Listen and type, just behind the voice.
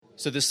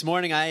So this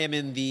morning I am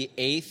in the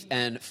 8th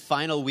and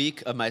final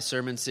week of my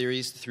sermon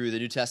series through the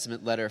New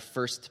Testament letter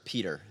 1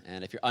 Peter.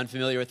 And if you're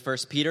unfamiliar with 1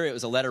 Peter, it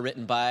was a letter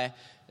written by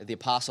the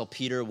Apostle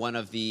Peter, one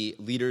of the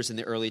leaders in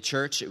the early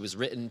church. It was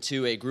written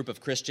to a group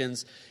of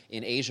Christians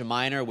in Asia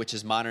Minor, which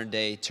is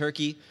modern-day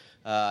Turkey,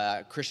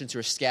 Christians who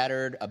are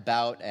scattered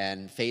about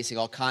and facing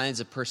all kinds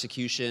of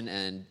persecution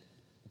and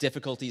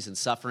difficulties and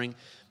suffering.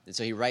 And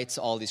so he writes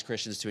all these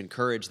Christians to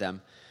encourage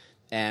them.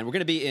 And we're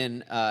going to be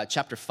in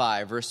chapter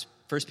 5,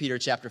 1 Peter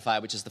chapter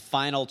 5, which is the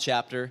final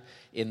chapter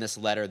in this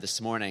letter this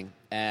morning.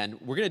 And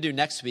we're going to do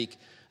next week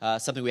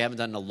something we haven't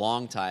done in a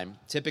long time.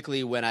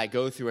 Typically, when I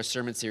go through a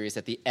sermon series,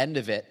 at the end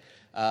of it,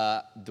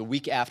 the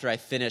week after I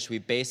finish, we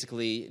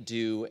basically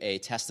do a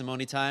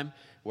testimony time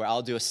where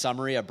I'll do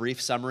a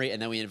brief summary,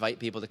 and then we invite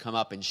people to come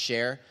up and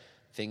share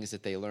things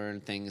that they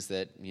learned, things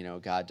that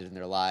God did in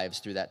their lives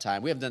through that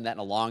time. We haven't done that in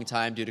a long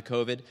time due to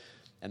COVID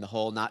and the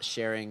whole not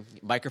sharing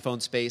microphone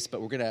space,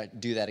 but we're going to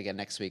do that again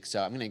next week.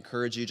 So I'm going to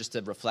encourage you just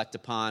to reflect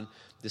upon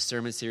this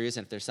sermon series,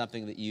 and if there's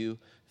something that you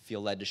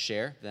feel led to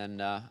share,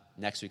 then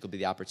next week will be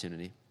the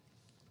opportunity.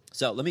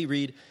 So let me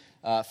read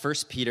 1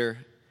 Peter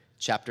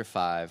chapter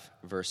 5,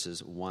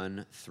 verses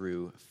 1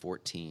 through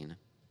 14.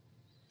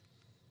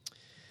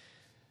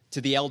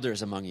 To the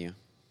elders among you,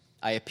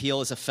 I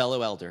appeal as a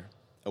fellow elder,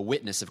 a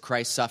witness of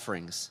Christ's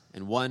sufferings,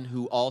 and one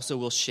who also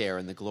will share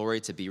in the glory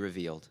to be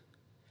revealed.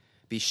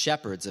 Be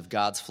shepherds of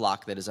God's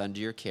flock that is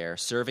under your care,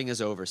 serving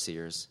as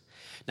overseers,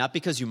 not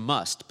because you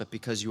must, but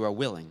because you are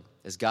willing,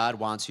 as God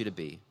wants you to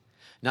be,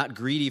 not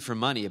greedy for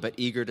money, but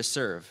eager to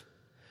serve,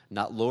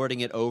 not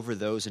lording it over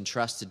those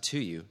entrusted to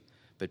you,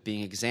 but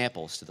being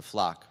examples to the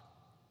flock.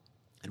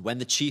 And when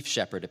the chief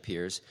shepherd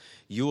appears,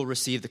 you will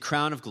receive the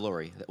crown of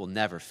glory that will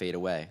never fade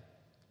away.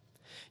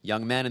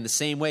 Young men, in the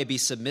same way, be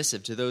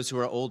submissive to those who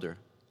are older.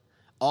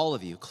 All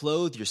of you,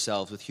 clothe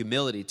yourselves with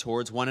humility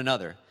towards one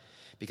another,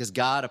 because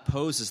God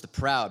opposes the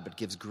proud but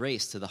gives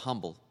grace to the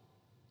humble.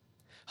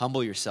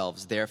 Humble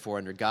yourselves, therefore,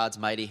 under God's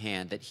mighty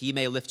hand, that he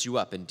may lift you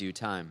up in due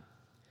time.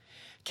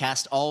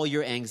 Cast all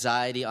your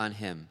anxiety on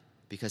him,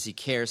 because he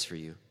cares for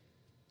you.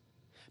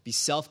 Be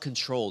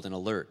self-controlled and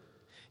alert.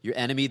 Your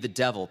enemy, the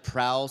devil,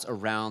 prowls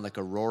around like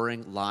a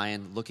roaring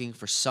lion looking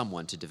for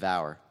someone to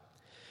devour.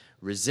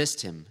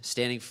 Resist him,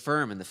 standing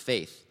firm in the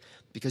faith,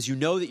 because you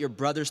know that your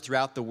brothers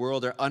throughout the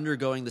world are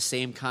undergoing the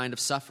same kind of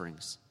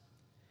sufferings.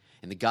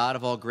 And the God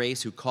of all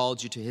grace, who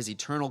called you to his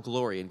eternal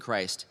glory in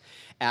Christ,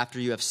 after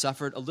you have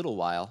suffered a little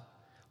while,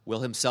 will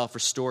himself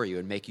restore you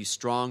and make you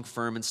strong,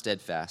 firm, and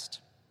steadfast.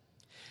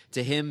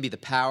 To him be the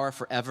power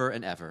forever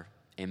and ever.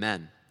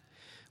 Amen.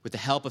 With the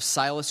help of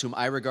Silas, whom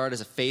I regard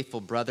as a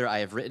faithful brother, I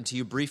have written to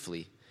you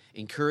briefly,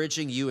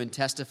 encouraging you and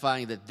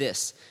testifying that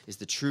this is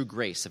the true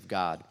grace of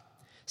God.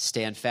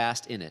 Stand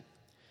fast in it.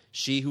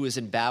 She who is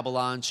in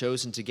Babylon,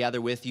 chosen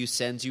together with you,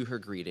 sends you her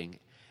greeting,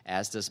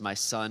 as does my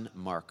son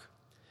Mark.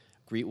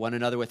 Greet one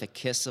another with a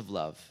kiss of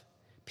love.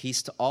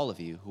 Peace to all of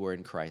you who are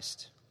in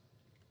Christ.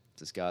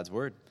 This is God's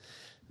word.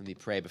 Let me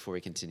pray before we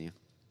continue.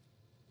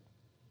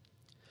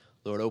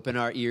 Lord, open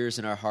our ears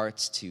and our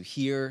hearts to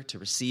hear, to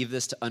receive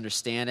this, to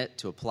understand it,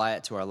 to apply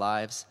it to our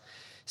lives.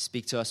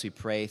 Speak to us, we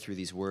pray, through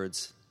these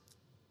words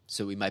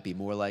so we might be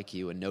more like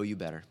you and know you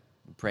better.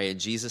 We pray in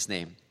Jesus'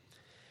 name.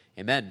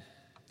 Amen.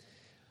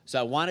 So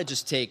I want to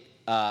just take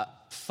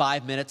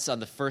 5 minutes on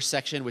the first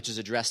section, which is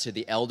addressed to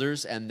the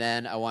elders, and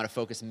then I want to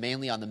focus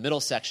mainly on the middle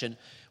section,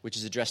 which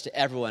is addressed to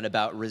everyone,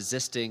 about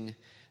resisting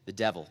the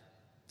devil.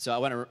 So I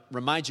want to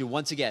remind you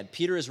once again,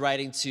 Peter is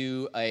writing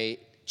to a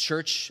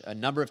church, a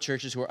number of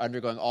churches who are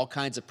undergoing all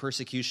kinds of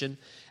persecution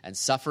and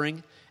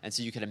suffering, and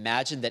so you can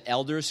imagine that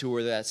elders who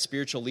were the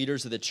spiritual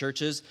leaders of the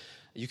churches,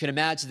 you can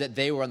imagine that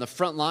they were on the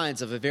front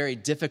lines of a very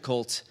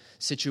difficult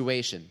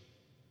situation.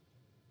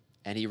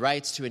 And he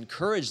writes to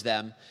encourage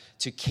them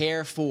to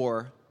care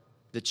for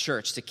the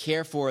church, to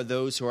care for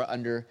those who are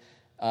under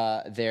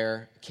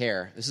their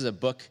care. This is a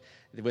book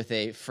with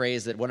a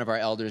phrase that one of our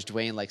elders,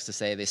 Dwayne, likes to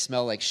say, they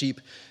smell like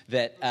sheep,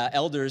 that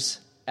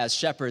elders as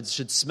shepherds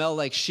should smell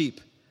like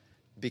sheep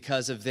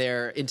because of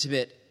their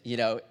intimate,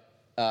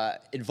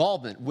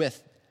 involvement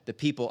with the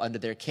people under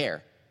their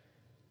care.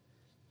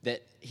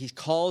 That he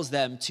calls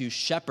them to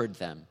shepherd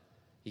them.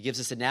 He gives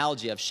this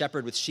analogy of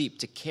shepherd with sheep,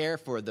 to care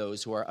for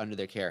those who are under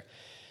their care.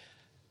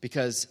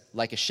 Because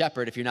like a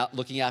shepherd, if you're not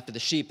looking after the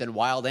sheep, then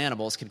wild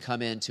animals can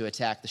come in to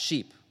attack the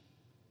sheep,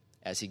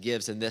 as he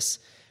gives in this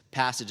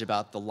passage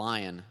about the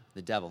lion,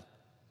 the devil.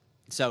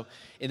 So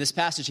in this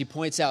passage, he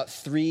points out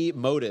 3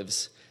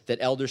 motives that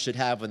elders should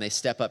have when they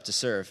step up to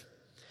serve.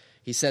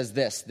 He says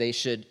this: they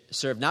should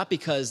serve not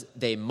because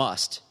they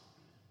must,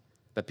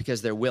 but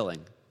because they're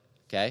willing,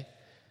 okay?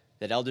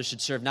 That elders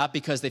should serve not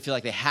because they feel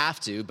like they have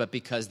to, but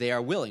because they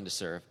are willing to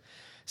serve.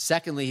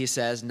 Secondly, he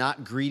says,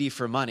 not greedy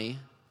for money.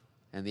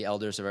 And the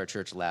elders of our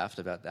church laughed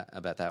about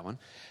that one.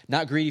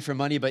 Not greedy for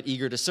money, but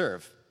eager to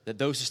serve. That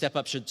those who step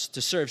up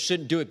to serve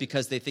shouldn't do it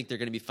because they think they're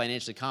going to be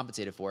financially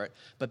compensated for it,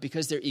 but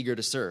because they're eager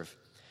to serve.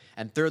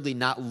 And thirdly,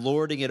 not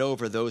lording it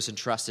over those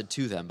entrusted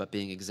to them, but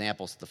being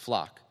examples to the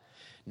flock.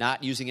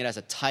 Not using it as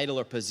a title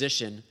or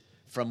position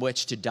from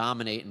which to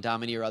dominate and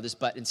domineer others,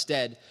 but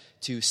instead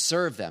to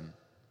serve them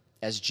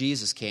as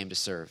Jesus came to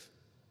serve.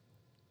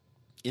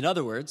 In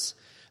other words,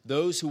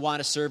 those who want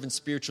to serve in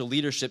spiritual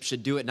leadership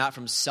should do it not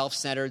from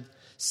self-centered,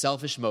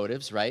 selfish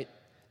motives, right?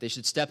 They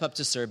should step up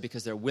to serve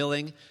because they're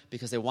willing,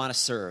 because they want to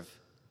serve.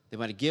 They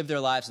want to give their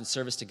lives in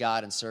service to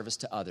God and service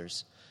to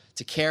others,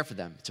 to care for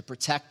them, to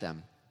protect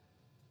them.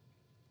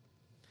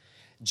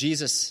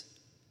 Jesus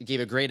gave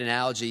a great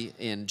analogy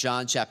in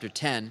John chapter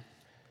 10.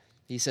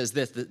 He says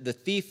this, the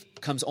thief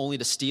comes only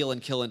to steal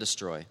and kill and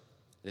destroy.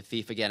 The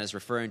thief, again, is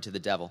referring to the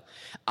devil.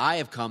 I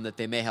have come that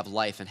they may have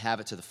life and have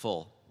it to the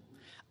full.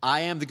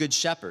 I am the good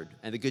shepherd,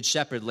 and the good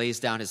shepherd lays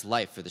down his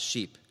life for the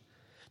sheep.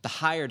 The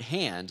hired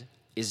hand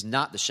is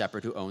not the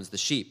shepherd who owns the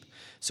sheep.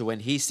 So when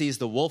he sees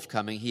the wolf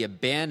coming, he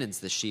abandons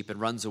the sheep and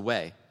runs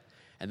away.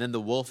 And then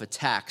the wolf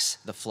attacks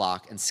the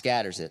flock and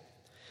scatters it.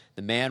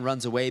 The man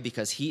runs away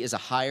because he is a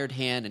hired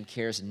hand and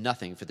cares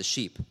nothing for the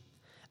sheep.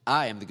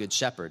 I am the good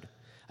shepherd.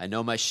 I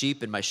know my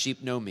sheep, and my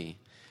sheep know me,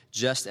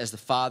 just as the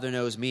Father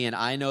knows me, and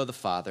I know the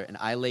Father, and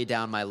I lay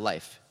down my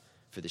life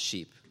for the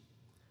sheep.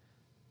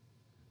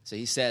 So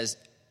he says,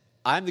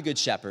 I'm the good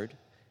shepherd,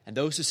 and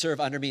those who serve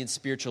under me in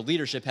spiritual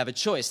leadership have a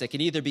choice. They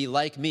can either be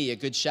like me, a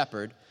good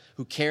shepherd,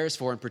 who cares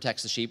for and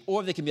protects the sheep,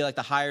 or they can be like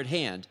the hired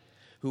hand,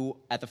 who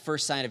at the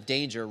first sign of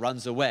danger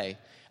runs away,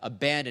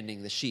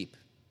 abandoning the sheep.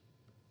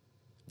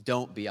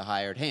 Don't be a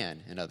hired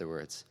hand, in other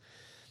words.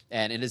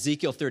 And in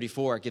Ezekiel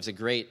 34, it gives a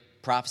great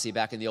prophecy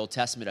back in the Old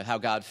Testament of how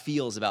God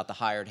feels about the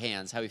hired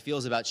hands, how he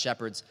feels about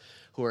shepherds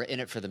who are in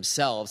it for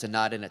themselves and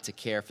not in it to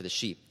care for the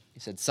sheep. He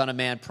said, Son of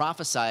man,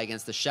 prophesy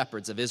against the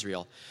shepherds of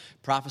Israel.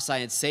 Prophesy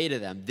and say to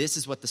them, this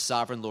is what the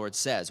sovereign Lord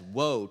says.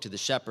 Woe to the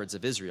shepherds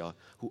of Israel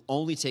who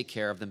only take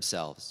care of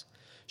themselves.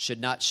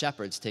 Should not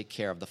shepherds take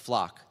care of the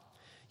flock?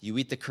 You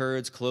eat the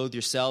curds, clothe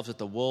yourselves with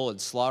the wool,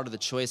 and slaughter the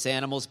choice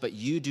animals, but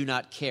you do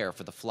not care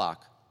for the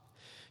flock.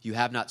 You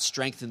have not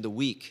strengthened the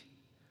weak,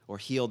 or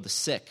healed the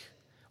sick,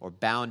 or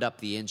bound up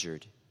the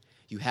injured.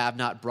 You have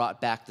not brought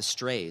back the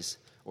strays,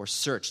 or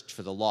searched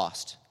for the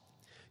lost.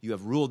 You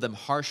have ruled them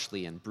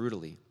harshly and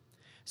brutally.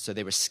 So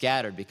they were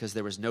scattered because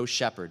there was no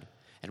shepherd,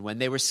 and when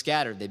they were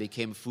scattered, they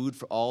became food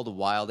for all the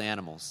wild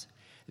animals.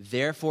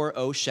 Therefore,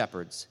 O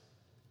shepherds,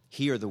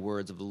 hear the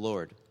words of the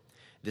Lord.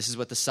 This is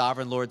what the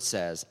sovereign Lord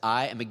says,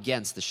 I am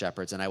against the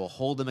shepherds, and I will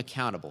hold them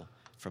accountable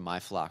for my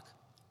flock.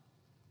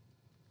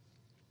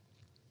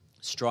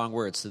 Strong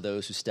words to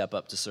those who step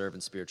up to serve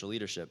in spiritual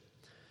leadership.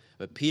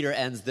 But Peter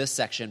ends this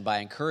section by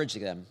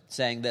encouraging them,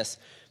 saying this,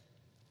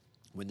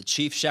 when the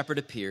chief shepherd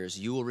appears,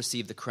 you will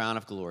receive the crown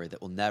of glory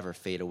that will never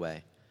fade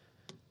away.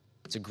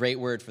 It's a great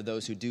word for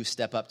those who do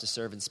step up to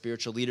serve in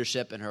spiritual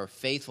leadership and are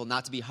faithful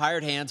not to be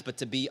hired hands, but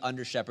to be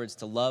under shepherds,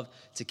 to love,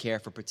 to care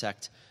for,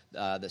 protect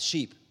the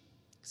sheep.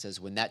 It says,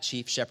 when that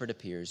chief shepherd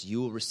appears,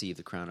 you will receive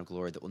the crown of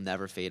glory that will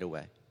never fade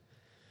away.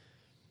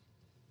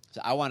 So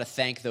I want to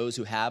thank those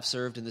who have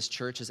served in this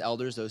church as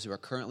elders, those who are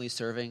currently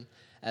serving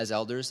as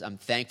elders. I'm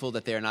thankful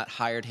that they are not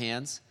hired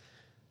hands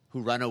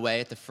who run away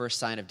at the first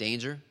sign of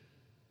danger,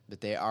 but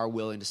they are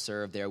willing to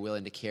serve, they are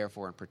willing to care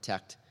for and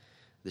protect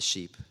the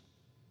sheep.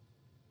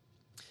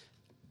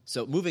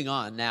 So moving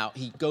on now,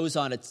 he goes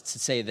on to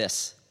say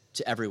this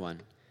to everyone.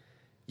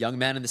 Young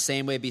men, in the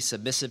same way, be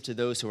submissive to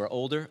those who are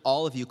older.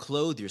 All of you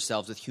clothe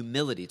yourselves with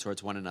humility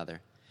towards one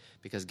another,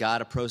 because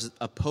God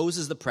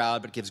opposes the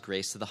proud but gives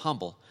grace to the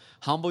humble.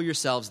 Humble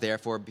yourselves,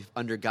 therefore,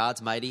 under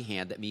God's mighty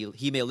hand, that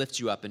he may lift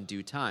you up in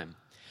due time.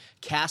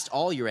 Cast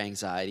all your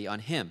anxiety on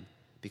him,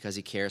 because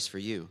he cares for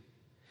you.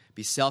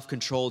 Be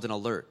self-controlled and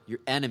alert. Your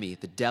enemy,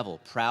 the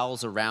devil,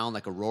 prowls around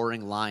like a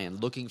roaring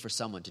lion, looking for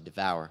someone to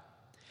devour.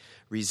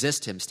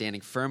 Resist him, standing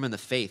firm in the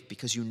faith,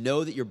 because you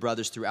know that your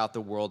brothers throughout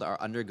the world are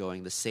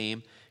undergoing the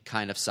same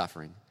kind of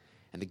suffering.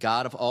 And the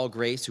God of all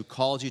grace, who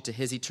called you to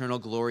his eternal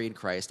glory in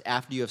Christ,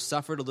 after you have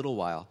suffered a little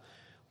while,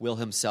 will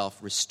himself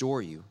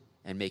restore you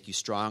and make you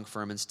strong,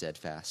 firm, and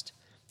steadfast.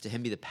 To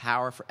him be the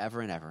power forever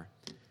and ever.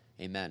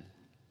 Amen.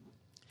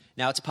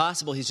 Now, it's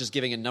possible he's just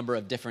giving a number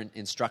of different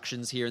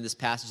instructions here in this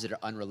passage that are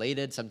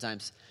unrelated.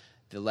 Sometimes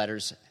the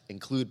letters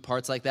include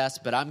parts like that,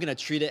 but I'm going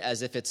to treat it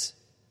as if it's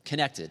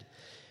connected.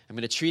 I'm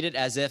going to treat it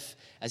as if,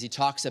 as he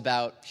talks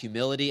about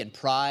humility and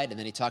pride, and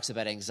then he talks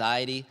about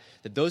anxiety,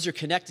 that those are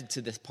connected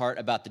to this part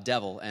about the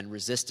devil and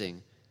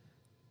resisting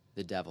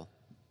the devil.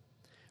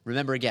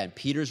 Remember again,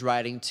 Peter's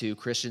writing to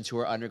Christians who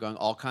are undergoing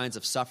all kinds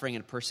of suffering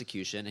and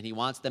persecution, and he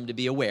wants them to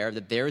be aware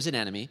that there is an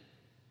enemy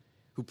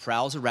who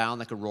prowls around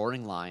like a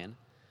roaring lion,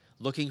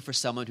 looking for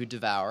someone to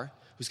devour,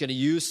 who's going to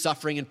use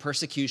suffering and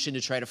persecution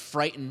to try to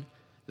frighten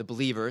the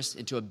believers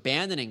into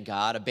abandoning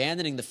God,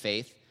 abandoning the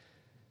faith,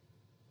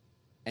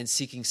 and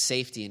seeking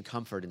safety and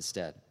comfort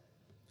instead.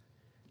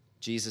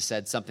 Jesus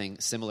said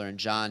something similar in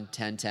John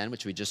 10:10,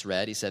 which we just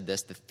read. He said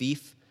this, the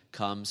thief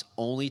comes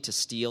only to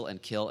steal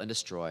and kill and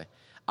destroy.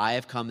 I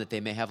have come that they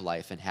may have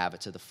life and have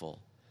it to the full.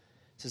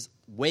 He says,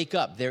 wake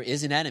up, there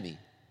is an enemy.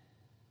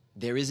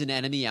 There is an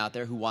enemy out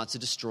there who wants to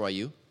destroy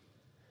you.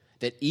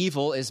 That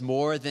evil is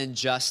more than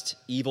just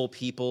evil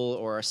people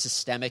or a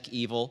systemic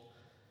evil.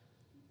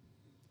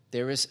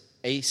 There is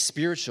a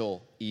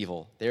spiritual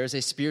evil. There is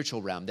a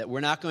spiritual realm, that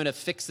we're not going to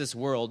fix this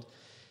world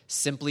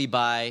simply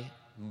by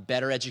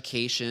better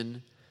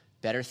education,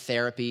 better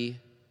therapy.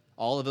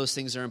 All of those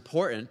things are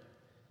important,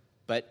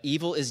 but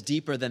evil is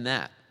deeper than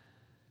that.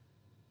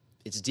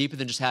 It's deeper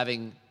than just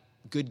having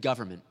good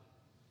government.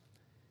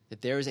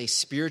 That there is a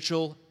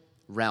spiritual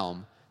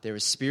realm, there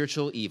is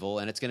spiritual evil,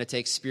 and it's going to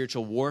take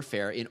spiritual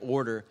warfare in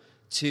order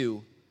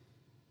to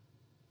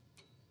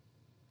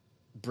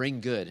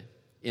bring good,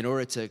 in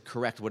order to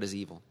correct what is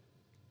evil.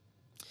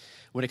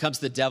 When it comes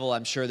to the devil,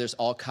 I'm sure there's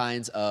all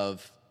kinds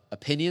of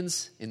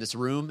opinions in this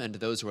room and to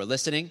those who are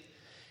listening.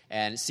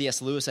 And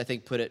C.S. Lewis, I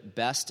think, put it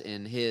best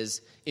in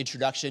his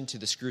introduction to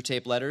the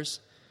Screwtape Letters.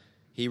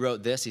 He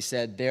wrote this. He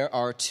said, "There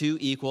are two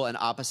equal and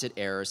opposite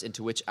errors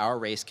into which our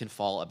race can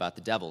fall about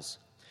the devils.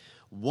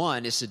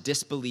 One is to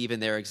disbelieve in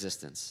their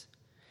existence,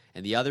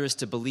 and the other is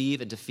to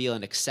believe and to feel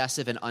an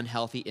excessive and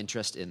unhealthy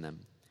interest in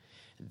them.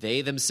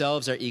 They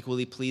themselves are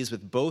equally pleased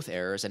with both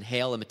errors and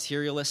hail a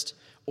materialist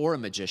or a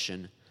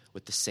magician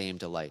with the same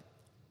delight."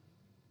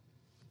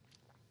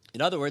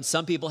 In other words,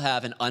 some people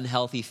have an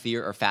unhealthy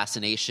fear or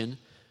fascination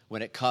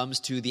when it comes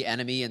to the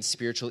enemy and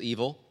spiritual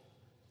evil,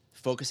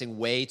 focusing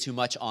way too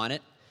much on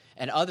it,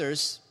 and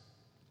others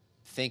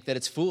think that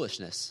it's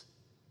foolishness,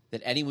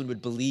 that anyone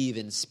would believe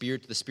in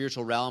the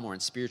spiritual realm or in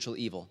spiritual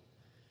evil.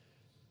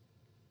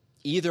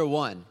 Either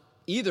one,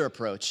 either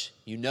approach,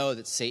 you know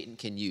that Satan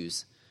can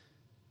use.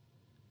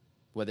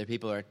 Whether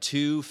people are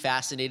too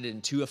fascinated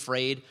and too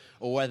afraid,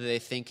 or whether they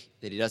think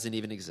that he doesn't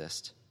even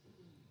exist.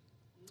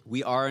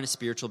 We are in a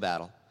spiritual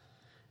battle.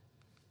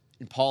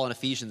 And Paul in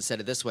Ephesians said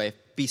it this way,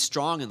 "Be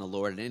strong in the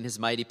Lord and in his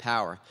mighty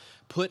power.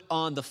 Put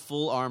on the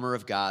full armor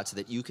of God so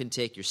that you can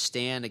take your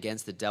stand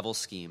against the devil's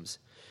schemes.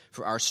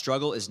 For our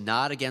struggle is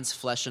not against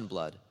flesh and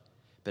blood,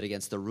 but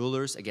against the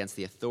rulers, against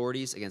the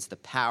authorities, against the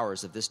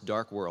powers of this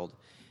dark world,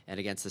 and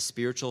against the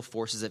spiritual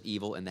forces of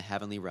evil in the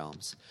heavenly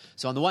realms."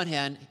 So on the one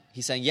hand,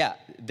 he's saying, yeah,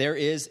 there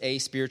is a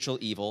spiritual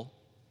evil.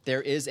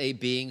 There is a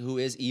being who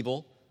is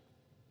evil,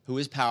 who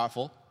is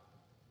powerful,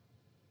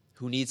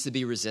 who needs to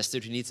be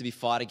resisted, who needs to be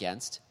fought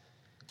against.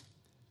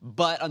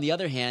 But on the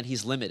other hand,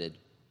 he's limited.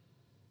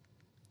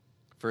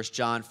 1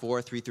 John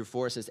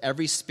 4:3-4 says,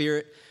 "Every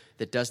spirit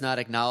that does not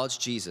acknowledge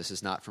Jesus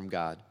is not from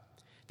God.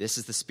 This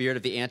is the spirit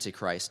of the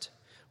Antichrist,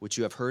 which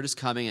you have heard is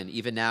coming and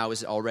even now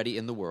is already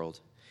in the world.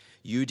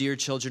 You, dear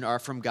children, are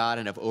from God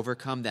and have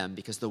overcome them,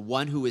 because the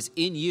one who is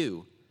in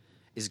you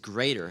is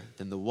greater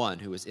than the one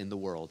who is in the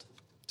world."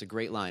 It's a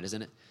great line,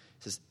 isn't it?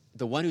 It says,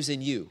 the one who's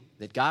in you,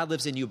 that God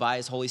lives in you by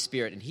his Holy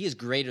Spirit, and he is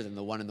greater than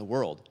the one in the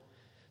world.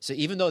 So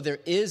even though there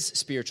is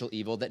spiritual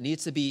evil that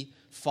needs to be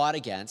fought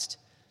against,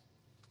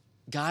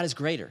 God is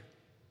greater.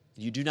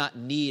 You do not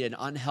need an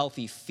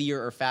unhealthy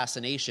fear or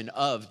fascination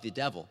of the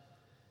devil.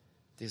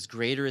 Because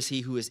greater is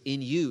he who is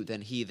in you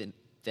than he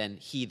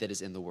that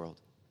is in the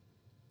world.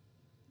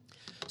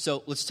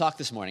 So let's talk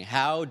this morning.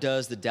 How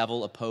does the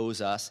devil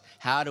oppose us?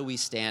 How do we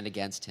stand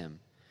against him?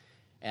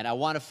 And I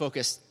want to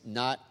focus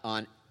not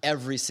on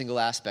every single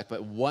aspect,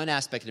 but one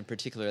aspect in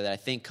particular that I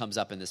think comes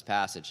up in this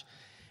passage.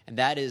 And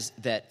that is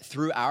that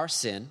through our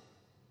sin,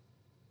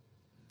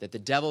 that the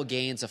devil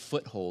gains a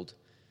foothold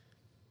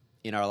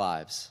in our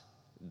lives.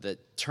 The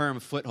term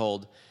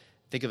foothold,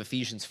 think of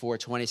Ephesians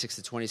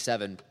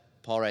 4:26-27.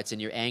 Paul writes, "In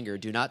your anger,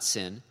 do not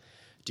sin.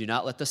 Do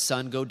not let the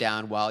sun go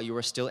down while you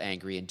are still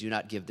angry, and do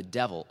not give the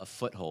devil a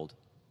foothold."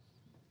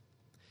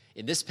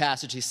 In this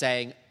passage,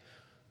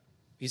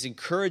 he's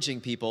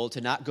encouraging people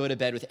to not go to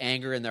bed with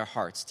anger in their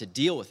hearts, to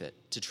deal with it,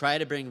 to try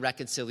to bring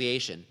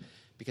reconciliation.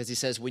 Because he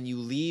says when you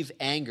leave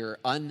anger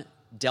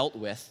undealt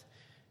with,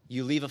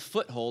 you leave a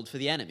foothold for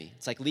the enemy.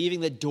 It's like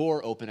leaving the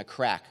door open a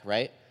crack,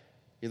 right?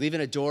 You're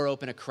leaving a door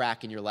open a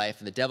crack in your life,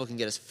 and the devil can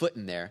get his foot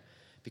in there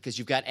because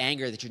you've got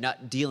anger that you're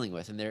not dealing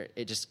with, and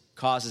it just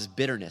causes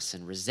bitterness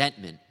and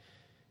resentment,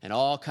 and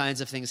all kinds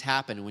of things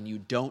happen when you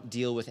don't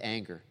deal with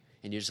anger,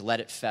 and you just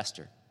let it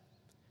fester.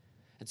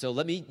 And so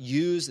let me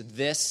use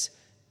this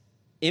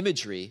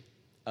imagery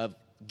of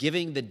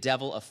giving the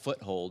devil a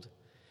foothold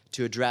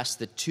to address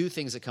the two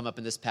things that come up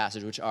in this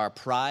passage, which are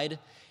pride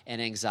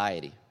and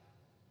anxiety.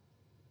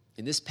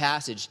 In this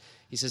passage,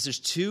 he says there's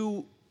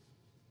two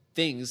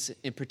things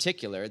in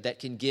particular that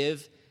can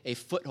give a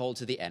foothold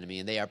to the enemy,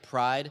 and they are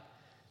pride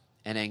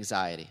and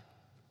anxiety.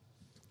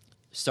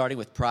 Starting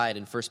with pride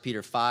in 1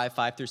 Peter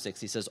 5:5-6,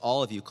 he says,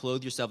 "All of you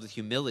clothe yourselves with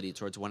humility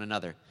towards one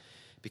another,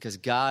 because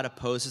God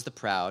opposes the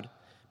proud,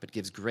 but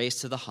gives grace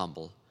to the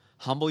humble.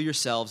 Humble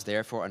yourselves,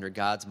 therefore, under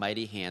God's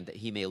mighty hand, that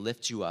he may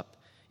lift you up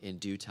in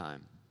due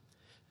time."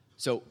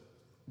 So,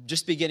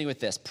 just beginning with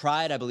this,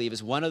 pride, I believe,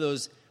 is one of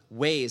those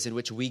ways in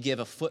which we give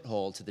a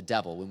foothold to the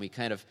devil, when we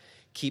kind of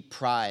keep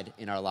pride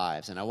in our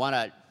lives. And I want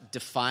to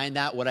define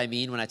that, what I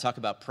mean when I talk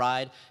about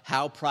pride,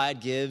 how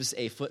pride gives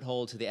a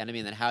foothold to the enemy,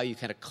 and then how you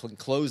kind of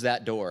close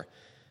that door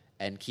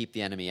and keep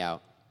the enemy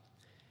out.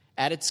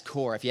 At its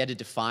core, if you had to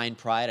define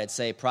pride, I'd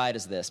say pride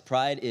is this.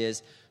 Pride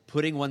is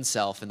putting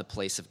oneself in the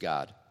place of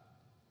God.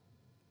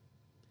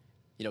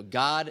 You know,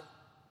 God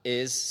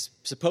is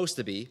supposed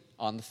to be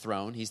on the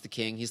throne. He's the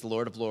king. He's the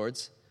Lord of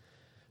Lords.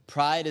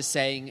 Pride is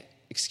saying,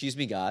 excuse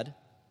me, God,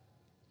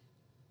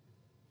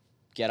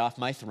 get off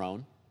my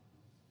throne,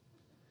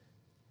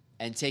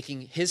 and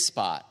taking his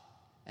spot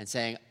and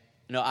saying,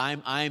 no,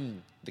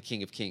 I'm the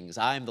King of Kings.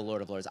 I am the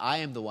Lord of Lords. I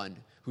am the one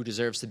who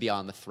deserves to be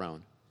on the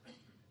throne.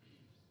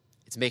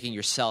 It's making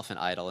yourself an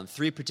idol. In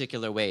three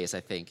particular ways, I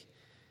think,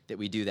 that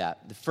we do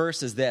that. The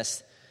first is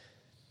this,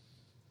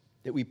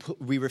 that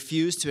we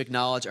refuse to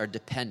acknowledge our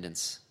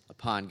dependence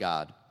upon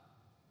God.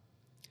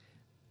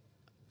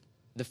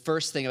 The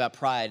first thing about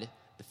pride,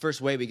 the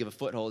first way we give a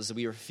foothold is that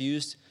we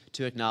refuse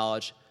to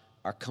acknowledge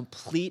our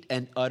complete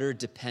and utter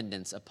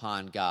dependence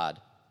upon God.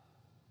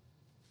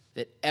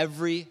 That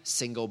every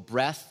single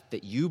breath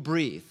that you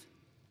breathe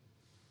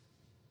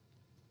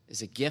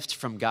is a gift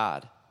from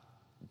God.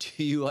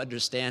 Do you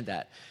understand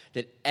that?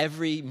 That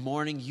every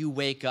morning you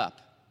wake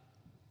up,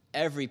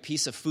 every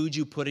piece of food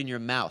you put in your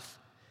mouth,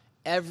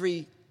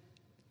 every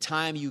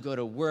time you go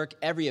to work,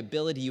 every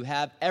ability you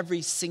have,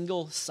 every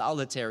single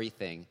solitary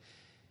thing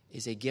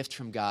is a gift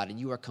from God, and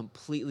you are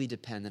completely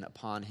dependent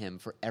upon him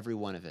for every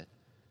one of it.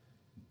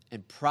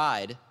 And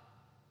pride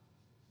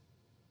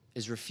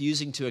is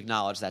refusing to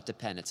acknowledge that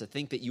dependence, to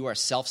think that you are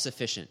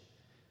self-sufficient,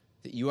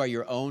 that you are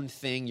your own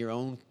thing, your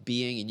own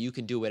being, and you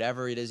can do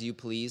whatever it is you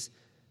please,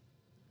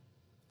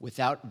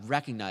 without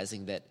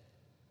recognizing that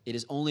it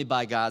is only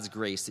by God's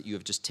grace that you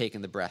have just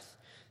taken the breath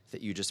that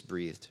you just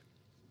breathed.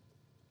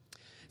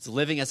 It's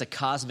living as a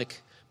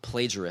cosmic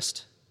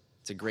plagiarist.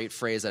 It's a great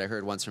phrase that I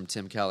heard once from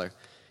Tim Keller.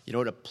 You know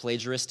what a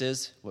plagiarist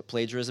is? What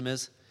plagiarism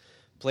is?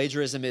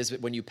 Plagiarism is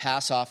when you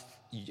pass off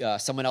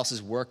someone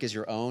else's work as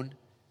your own,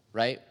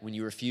 right? When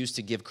you refuse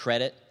to give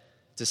credit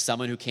to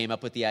someone who came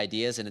up with the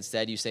ideas and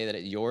instead you say that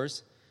it's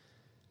yours.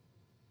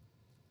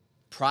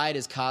 Pride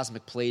is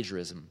cosmic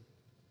plagiarism.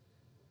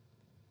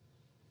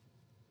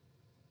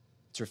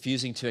 It's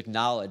refusing to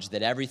acknowledge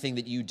that everything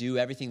that you do,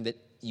 everything that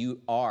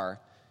you are,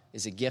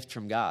 is a gift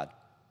from God.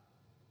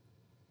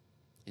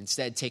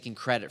 Instead, taking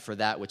credit for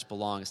that which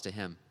belongs to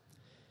him.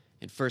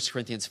 In 1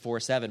 Corinthians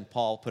 4:7,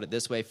 Paul put it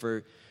this way,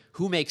 for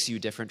who makes you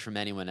different from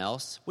anyone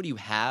else? What do you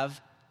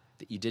have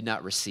that you did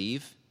not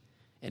receive?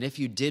 And if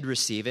you did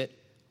receive it,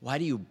 why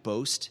do you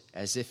boast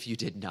as if you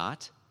did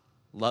not?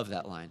 Love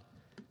that line.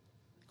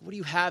 What do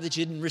you have that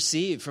you didn't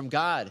receive from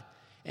God?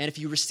 And if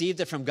you received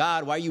it from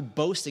God, why are you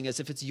boasting as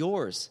if it's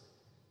yours?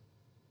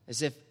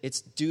 As if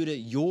it's due to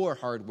your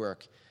hard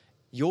work,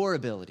 your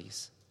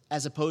abilities,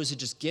 as opposed to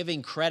just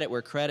giving credit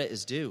where credit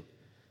is due.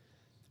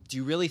 Do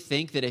you really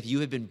think that if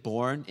you had been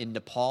born in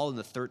Nepal in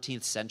the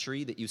 13th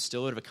century that you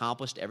still would have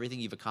accomplished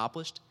everything you've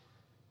accomplished?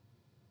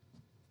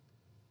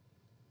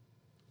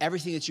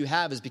 Everything that you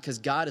have is because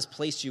God has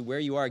placed you where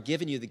you are,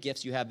 given you the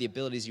gifts you have, the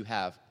abilities you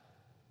have.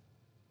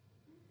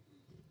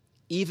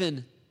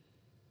 Even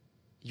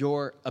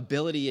your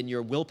ability and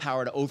your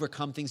willpower to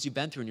overcome things you've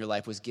been through in your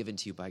life was given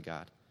to you by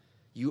God.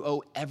 You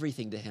owe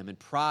everything to him. And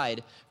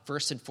pride,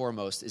 first and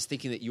foremost, is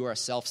thinking that you are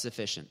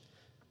self-sufficient.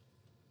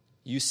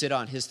 You sit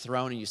on his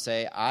throne and you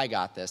say, I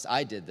got this,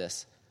 I did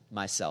this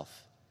myself,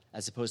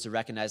 as opposed to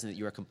recognizing that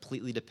you are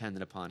completely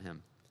dependent upon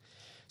him.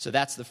 So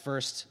that's the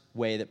first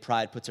way that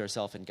pride puts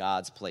ourselves in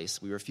God's place.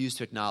 We refuse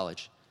to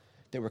acknowledge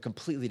that we're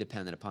completely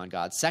dependent upon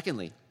God. Second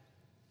way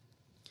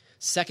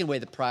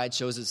that pride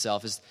shows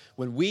itself is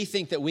when we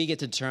think that we get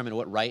to determine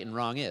what right and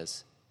wrong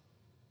is.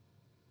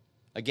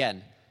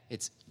 Again,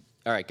 it's,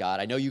 all right, God,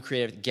 I know you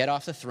created it. Get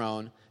off the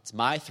throne. It's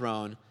my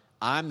throne.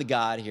 I'm the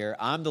God here.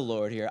 I'm the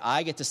Lord here.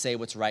 I get to say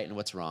what's right and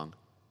what's wrong.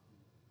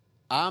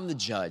 I'm the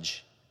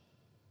judge.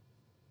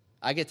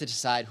 I get to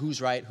decide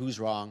who's right, who's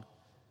wrong,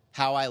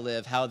 how I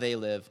live, how they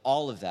live,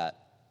 all of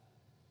that.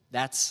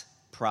 That's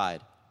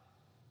pride.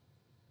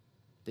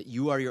 That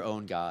you are your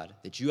own God,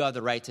 that you have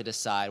the right to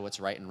decide what's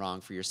right and wrong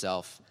for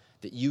yourself,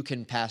 that you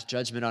can pass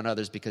judgment on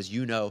others because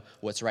you know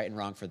what's right and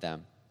wrong for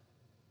them.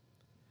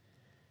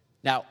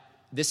 Now,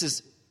 this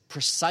is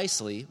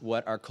precisely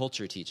what our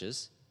culture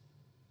teaches.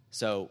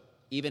 So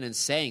even in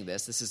saying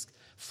this, this is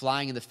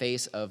flying in the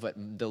face of what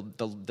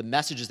the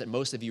messages that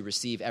most of you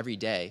receive every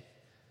day,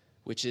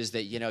 which is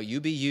that, you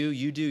be you,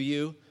 you do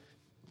you.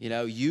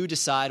 You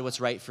decide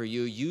what's right for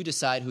you. You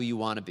decide who you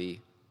want to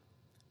be.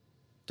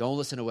 Don't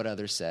listen to what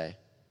others say.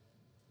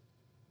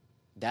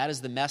 That is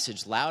the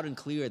message, loud and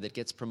clear, that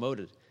gets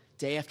promoted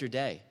day after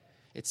day.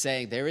 It's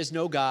saying there is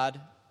no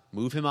God.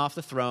 Move him off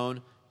the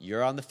throne.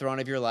 You're on the throne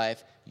of your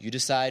life. You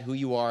decide who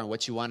you are and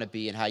what you want to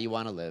be and how you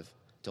want to live.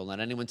 Don't let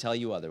anyone tell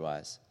you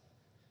otherwise.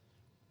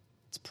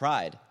 It's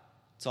pride.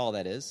 That's all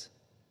that is.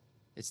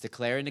 It's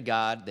declaring to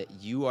God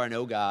that you are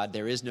no God,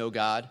 there is no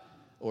God,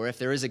 or if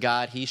there is a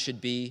God, he should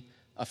be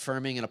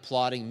affirming and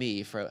applauding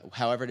me for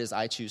however it is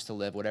I choose to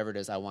live, whatever it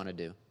is I want to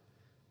do.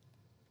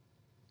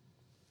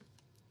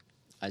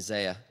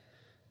 Isaiah,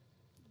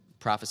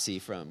 prophecy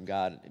from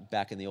God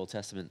back in the Old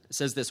Testament,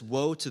 says this,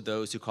 woe to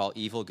those who call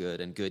evil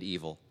good and good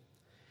evil,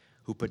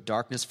 who put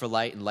darkness for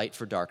light and light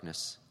for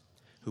darkness,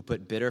 who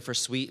put bitter for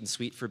sweet and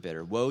sweet for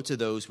bitter. Woe to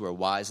those who are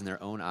wise in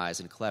their own eyes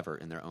and clever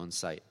in their own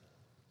sight.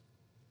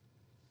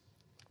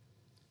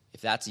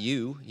 If that's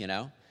you,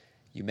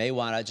 you may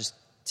want to just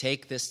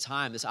take this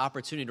time, this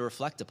opportunity to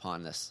reflect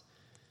upon this,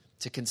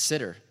 to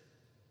consider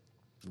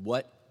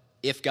what,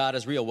 if God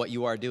is real, what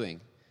you are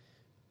doing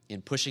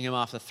in pushing him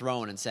off the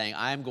throne and saying,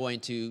 I'm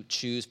going to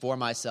choose for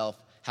myself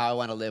how I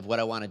want to live, what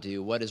I want to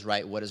do, what is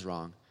right, what is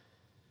wrong.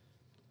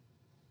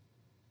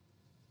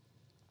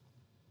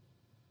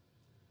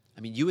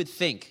 I mean, you would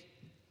think,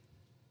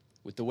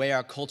 with the way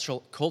our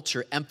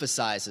culture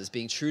emphasizes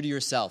being true to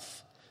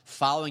yourself,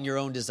 following your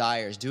own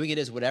desires, doing it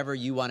as whatever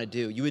you want to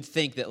do, you would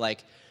think that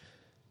like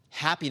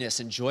happiness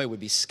and joy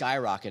would be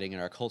skyrocketing in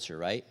our culture,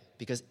 right?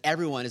 Because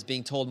everyone is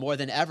being told more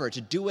than ever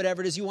to do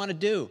whatever it is you want to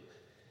do.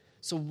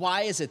 So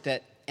why is it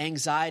that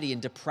anxiety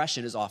and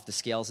depression is off the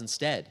scales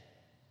instead?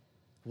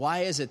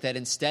 Why is it that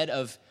instead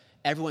of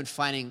everyone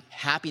finding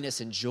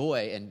happiness and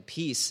joy and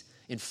peace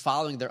in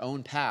following their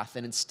own path,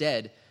 and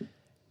instead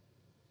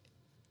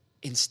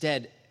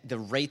the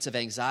rates of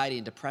anxiety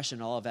and depression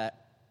and all of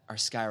that are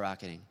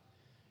skyrocketing?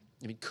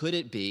 I mean, could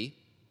it be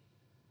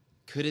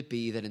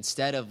that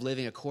instead of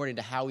living according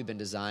to how we've been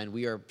designed,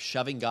 we are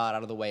shoving God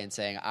out of the way and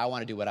saying, I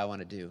want to do what I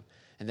want to do,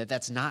 and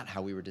that's not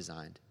how we were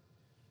designed?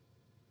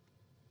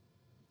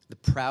 The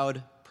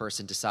proud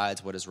person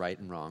decides what is right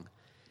and wrong,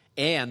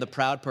 and the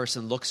proud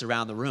person looks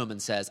around the room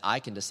and says, I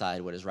can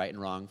decide what is right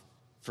and wrong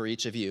for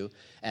each of you,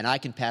 and I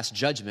can pass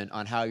judgment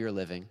on how you're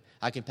living.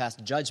 I can pass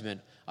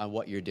judgment on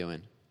what you're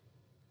doing.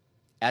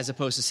 As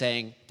opposed to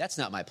saying, that's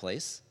not my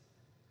place.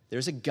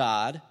 There's a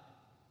God,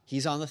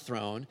 he's on the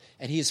throne,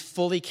 and he is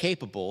fully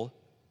capable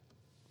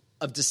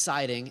of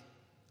deciding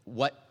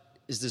what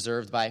is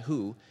deserved by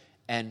who,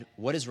 and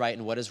what is right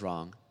and what is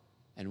wrong,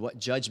 and what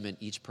judgment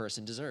each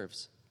person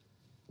deserves.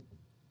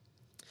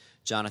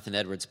 Jonathan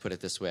Edwards put it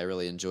this way. I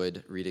really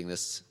enjoyed reading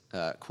this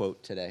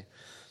quote today.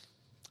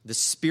 The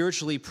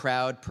spiritually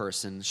proud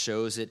person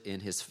shows it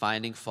in his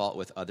finding fault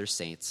with other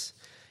saints.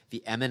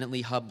 The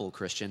eminently humble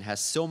Christian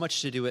has so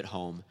much to do at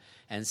home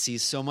and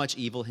sees so much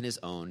evil in his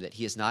own that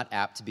he is not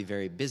apt to be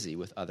very busy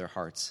with other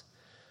hearts.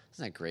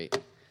 Isn't that great?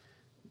 He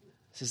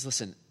says,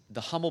 listen, the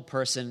humble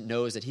person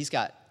knows that he's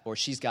got or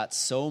she's got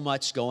so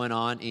much going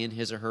on in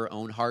his or her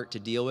own heart to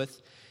deal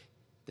with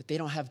that they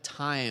don't have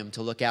time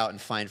to look out and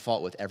find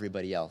fault with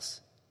everybody else.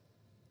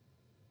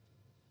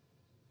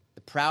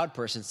 The proud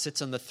person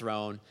sits on the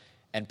throne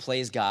and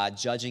plays God,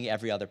 judging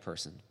every other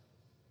person.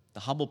 The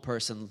humble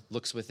person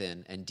looks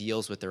within and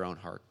deals with their own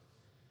heart.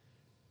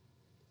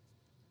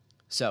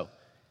 So,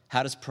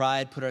 how does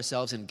pride put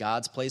ourselves in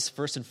God's place?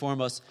 First and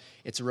foremost,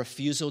 it's a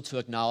refusal to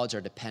acknowledge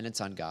our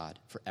dependence on God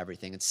for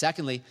everything. And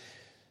secondly,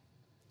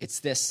 it's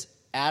this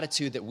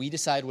attitude that we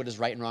decide what is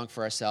right and wrong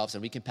for ourselves,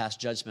 and we can pass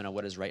judgment on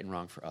what is right and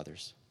wrong for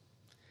others.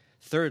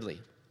 Thirdly,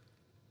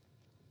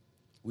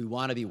 we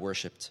want to be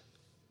worshiped.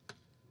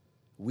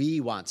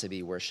 We want to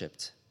be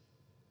worshiped.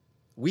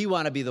 We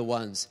want to be the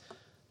ones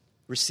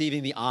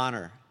receiving the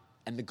honor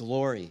and the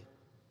glory,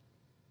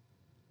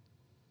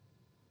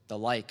 the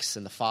likes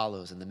and the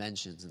follows and the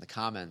mentions and the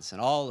comments and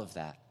all of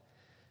that.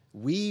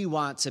 We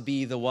want to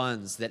be the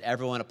ones that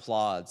everyone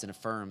applauds and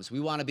affirms. We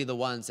want to be the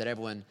ones that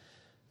everyone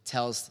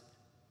tells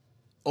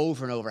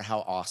over and over how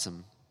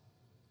awesome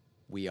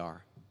we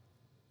are.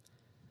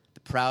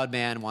 The proud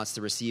man wants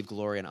to receive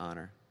glory and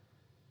honor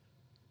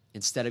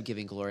instead of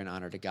giving glory and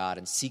honor to God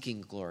and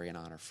seeking glory and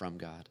honor from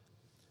God.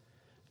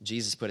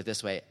 Jesus put it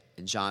this way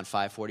in John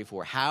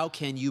 5:44, how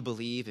can you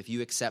believe if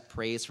you accept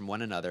praise from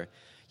one another,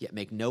 yet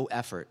make no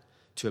effort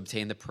to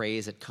obtain the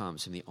praise that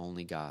comes from the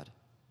only God?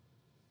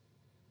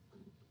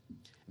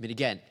 I mean,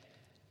 again,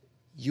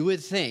 you would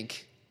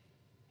think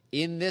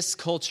in this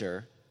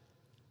culture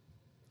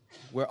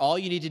where all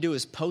you need to do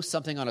is post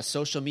something on a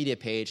social media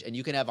page and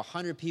you can have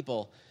 100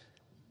 people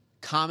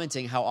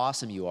commenting how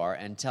awesome you are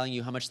and telling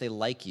you how much they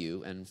like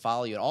you and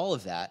follow you and all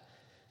of that,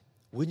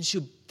 wouldn't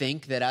you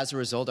think that as a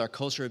result our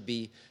culture would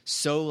be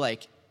so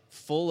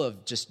full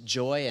of just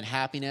joy and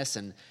happiness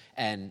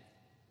and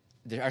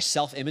our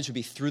self-image would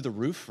be through the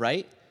roof,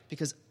 right?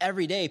 Because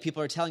every day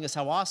people are telling us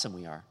how awesome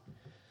we are.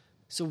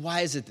 So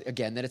why is it,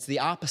 again, that it's the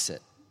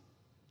opposite?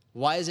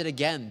 Why is it,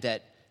 again,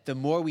 that the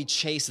more we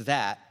chase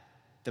that,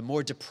 the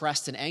more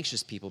depressed and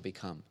anxious people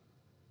become?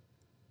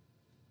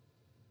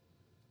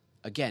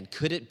 Again,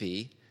 could it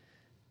be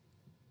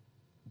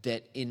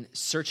that in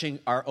searching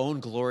our own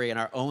glory and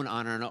our own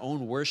honor and our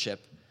own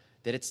worship,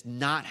 that it's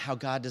not how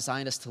God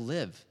designed us to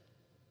live?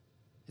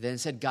 That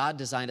instead God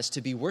designed us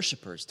to be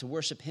worshipers, to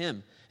worship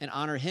him and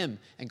honor him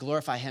and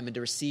glorify him and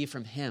to receive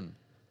from him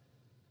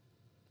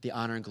the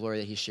honor and glory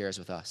that he shares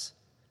with us.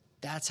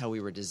 That's how we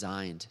were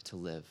designed to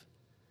live.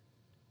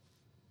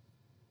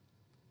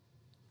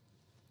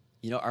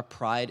 You know, our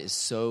pride is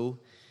so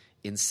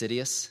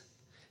insidious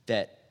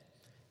that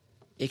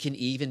it can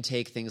even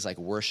take things like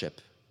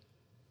worship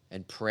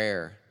and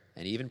prayer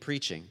and even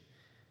preaching,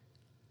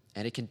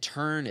 and it can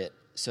turn it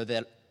so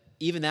that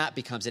even that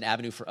becomes an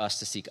avenue for us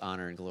to seek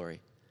honor and glory,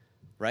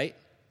 right?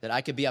 That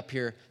I could be up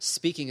here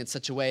speaking in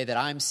such a way that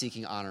I'm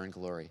seeking honor and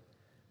glory.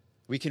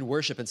 We can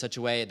worship in such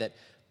a way that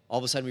all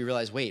of a sudden we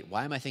realize, wait,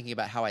 why am I thinking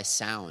about how I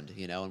sound,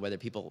 and whether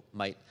people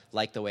might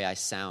like the way I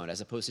sound,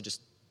 as opposed to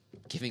just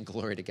giving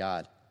glory to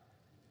God.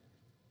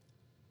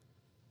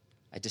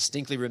 I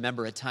distinctly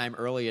remember a time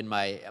early in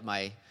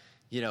my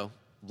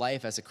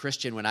life as a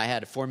Christian when I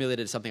had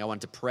formulated something I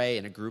wanted to pray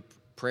in a group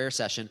prayer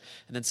session,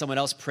 and then someone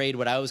else prayed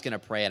what I was going to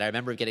pray, and I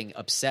remember getting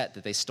upset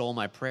that they stole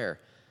my prayer.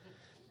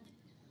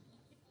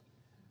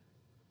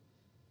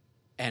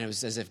 And it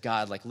was as if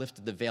God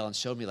lifted the veil and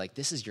showed me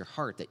this is your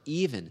heart, that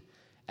even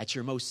at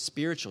your most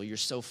spiritual, you're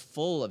so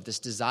full of this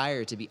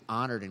desire to be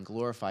honored and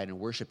glorified and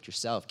worshiped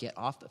yourself. Get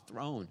off the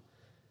throne.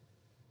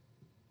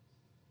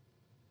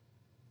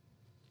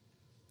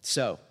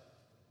 So,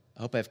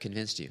 I hope I've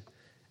convinced you.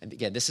 And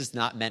again, this is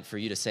not meant for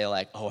you to say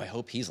oh, I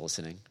hope he's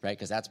listening, right?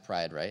 Because that's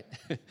pride, right?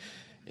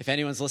 If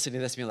anyone's listening to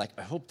this, being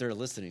I hope they're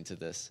listening to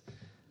this.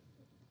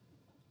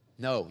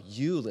 No,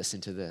 you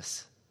listen to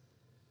this.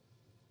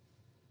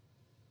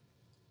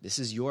 This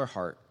is your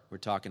heart we're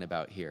talking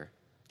about here.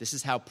 This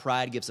is how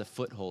pride gives a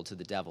foothold to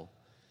the devil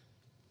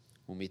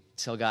when we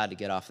tell God to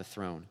get off the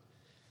throne.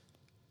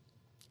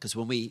 Because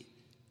when we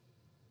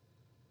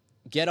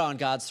get on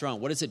God's throne,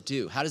 what does it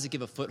do? How does it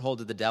give a foothold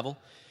to the devil?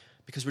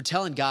 Because we're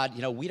telling God,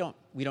 we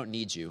don't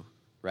need you,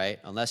 right?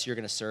 Unless you're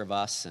going to serve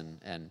us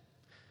and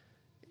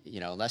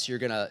unless you're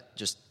going to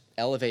just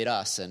elevate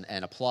us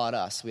and applaud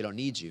us, we don't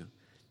need you.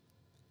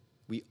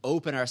 We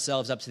open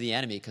ourselves up to the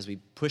enemy because we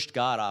pushed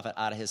God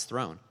out of his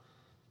throne.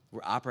 We're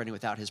operating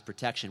without his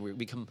protection. We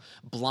become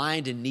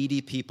blind and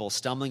needy people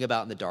stumbling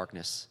about in the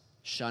darkness,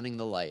 shunning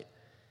the light,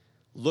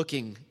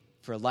 looking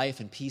for life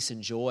and peace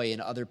and joy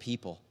in other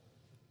people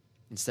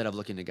instead of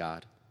looking to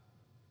God.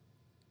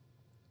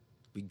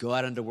 We go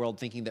out into the world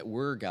thinking that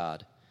we're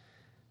God,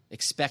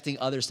 expecting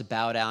others to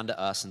bow down to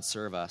us and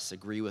serve us,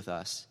 agree with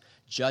us,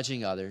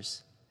 judging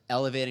others,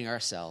 elevating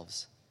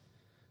ourselves.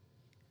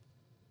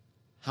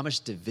 How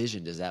much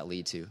division does that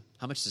lead to?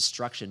 How much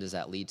destruction does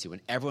that lead to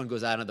when everyone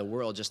goes out into the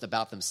world just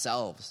about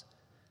themselves?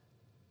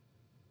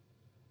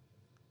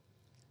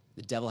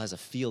 The devil has a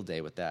field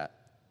day with that.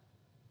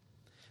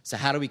 So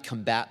how do we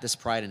combat this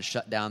pride and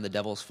shut down the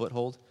devil's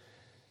foothold?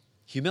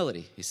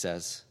 Humility, he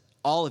says.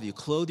 All of you,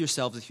 clothe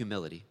yourselves with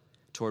humility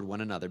toward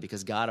one another,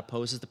 because God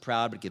opposes the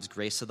proud but gives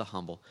grace to the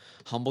humble.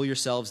 Humble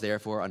yourselves,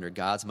 therefore, under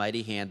God's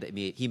mighty hand, that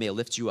he may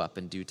lift you up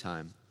in due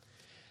time.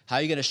 How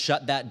are you going to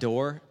shut that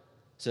door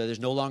so there's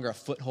no longer a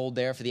foothold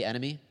there for the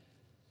enemy?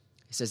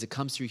 He says it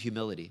comes through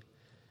humility.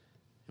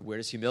 And where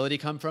does humility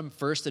come from?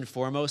 First and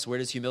foremost, where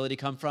does humility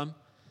come from?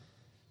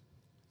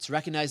 It's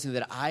recognizing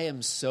that I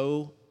am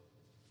so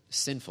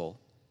sinful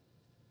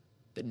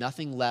that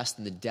nothing less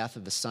than the death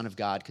of the Son of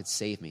God could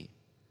save me,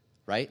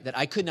 right? That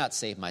I could not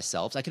save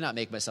myself. I could not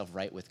make myself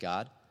right with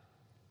God.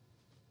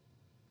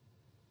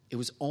 It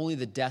was only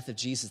the death of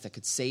Jesus that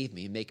could save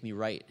me and make me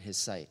right in his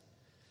sight.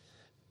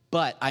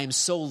 But I am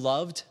so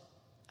loved,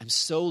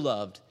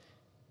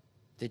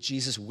 that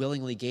Jesus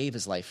willingly gave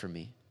his life for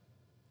me.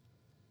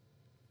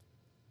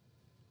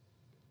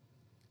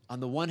 On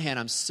the one hand,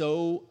 I'm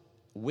so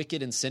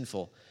wicked and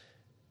sinful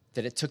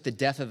that it took the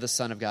death of the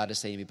Son of God to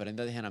save me. But on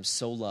the other hand, I'm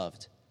so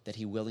loved that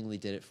he willingly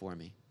did it for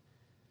me.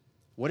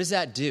 What does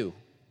that do?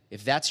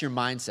 If that's your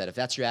mindset, if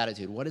that's your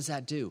attitude, what does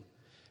that do?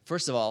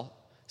 First of all,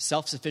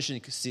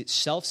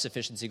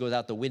 self-sufficiency goes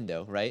out the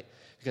window, right?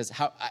 Because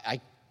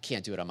I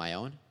can't do it on my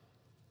own.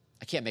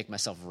 I can't make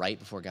myself right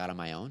before God on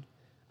my own.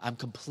 I'm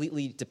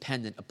completely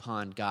dependent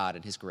upon God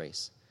and his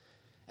grace.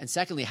 And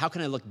secondly, how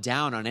can I look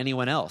down on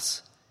anyone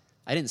else?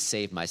 I didn't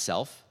save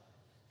myself.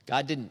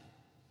 God didn't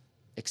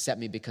accept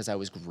me because I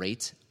was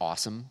great,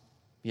 awesome,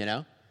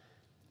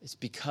 It's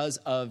because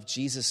of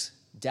Jesus'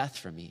 death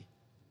for me,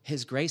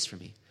 his grace for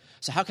me.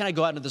 So how can I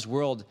go out into this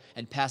world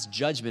and pass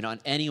judgment on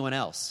anyone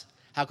else?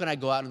 How can I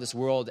go out in this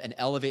world and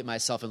elevate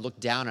myself and look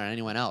down on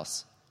anyone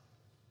else?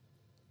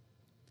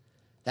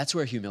 That's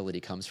where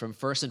humility comes from.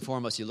 First and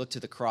foremost, you look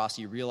to the cross,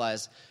 you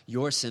realize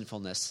your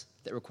sinfulness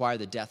that required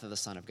the death of the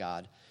Son of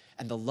God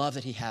and the love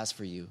that he has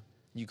for you.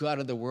 You go out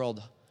into the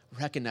world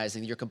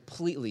recognizing that you're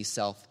completely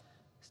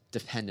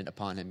self-dependent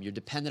upon him. You're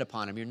dependent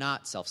upon him. You're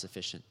not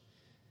self-sufficient.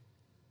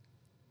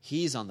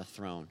 He's on the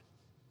throne.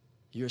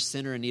 You're a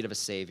sinner in need of a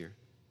Savior.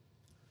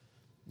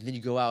 And then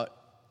you go out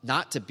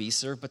not to be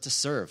served, but to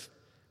serve.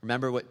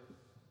 Remember what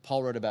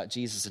Paul wrote about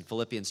Jesus in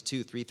Philippians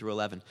 2, 3 through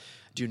 11.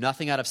 Do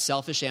nothing out of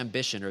selfish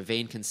ambition or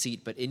vain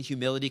conceit, but in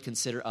humility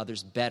consider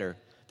others better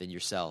than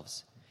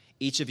yourselves.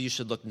 Each of you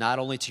should look not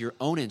only to your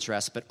own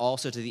interests, but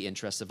also to the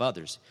interests of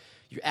others.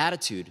 Your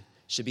attitude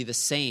should be the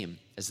same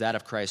as that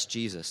of Christ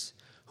Jesus,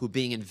 who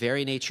being in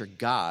very nature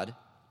God,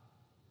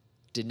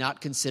 did not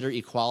consider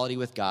equality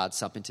with God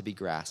something to be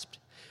grasped,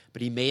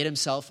 but he made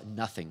himself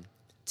nothing,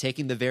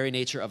 taking the very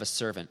nature of a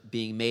servant,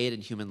 being made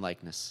in human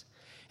likeness.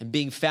 And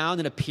being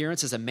found in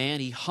appearance as a man,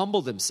 he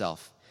humbled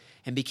himself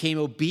and became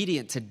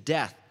obedient to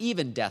death,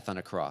 even death on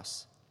a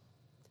cross.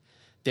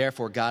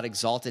 Therefore, God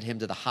exalted him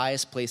to the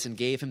highest place and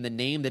gave him the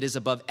name that is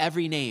above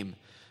every name,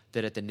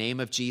 that at the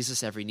name of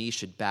Jesus every knee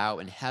should bow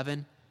in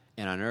heaven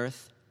and on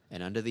earth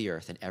and under the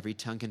earth, and every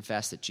tongue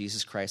confess that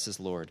Jesus Christ is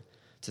Lord,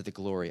 to the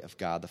glory of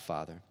God the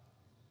Father.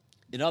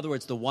 In other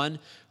words, the one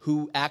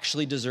who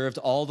actually deserved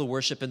all the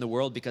worship in the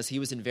world because he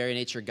was in very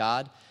nature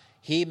God,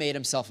 he made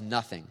himself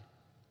nothing,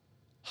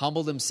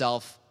 humbled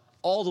himself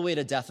all the way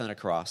to death on a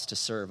cross to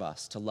serve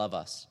us, to love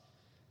us.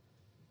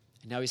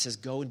 And now he says,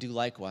 go and do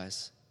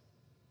likewise.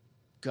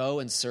 Go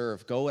and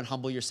serve. Go and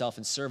humble yourself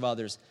and serve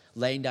others,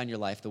 laying down your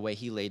life the way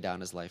he laid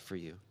down his life for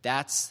you.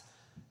 That's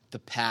the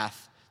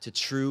path to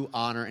true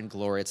honor and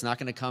glory. It's not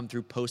going to come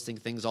through posting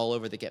things all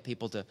over that get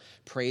people to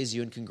praise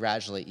you and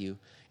congratulate you.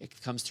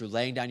 It comes through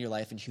laying down your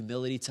life in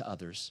humility to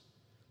others,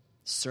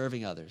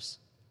 serving others.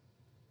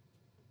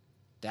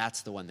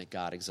 That's the one that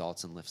God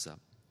exalts and lifts up.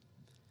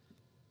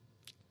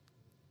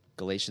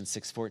 Galatians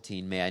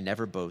 6:14, may I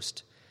never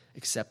boast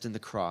except in the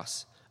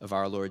cross of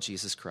our Lord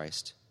Jesus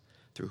Christ,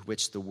 through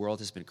which the world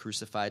has been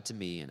crucified to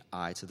me and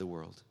I to the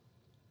world.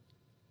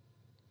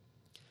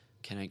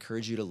 Can I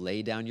encourage you to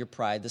lay down your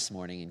pride this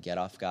morning and get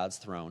off God's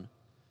throne?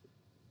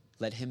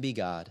 Let him be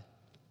God.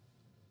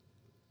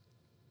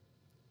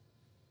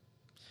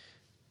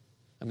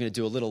 I'm going to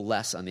do a little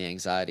less on the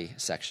anxiety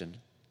section.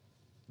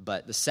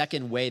 But the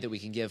second way that we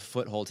can give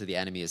foothold to the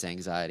enemy is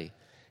anxiety.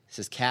 It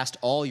says, cast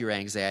all your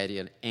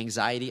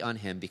anxiety on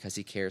him because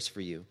he cares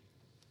for you.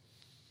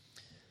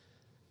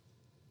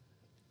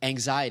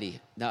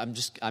 Anxiety. Now,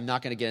 I'm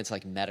not going to get into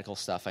like medical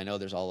stuff. I know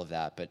there's all of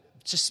that, but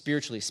just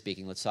spiritually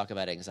speaking, let's talk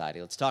about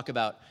anxiety. Let's talk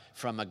about,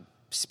 from a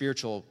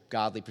spiritual,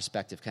 godly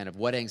perspective, kind of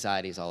what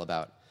anxiety is all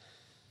about.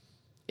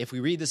 If we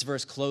read this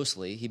verse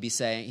closely, he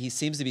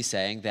seems to be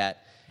saying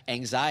that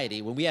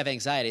anxiety, when we have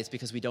anxiety, it's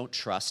because we don't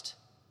trust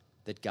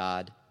that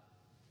God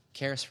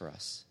cares for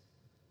us,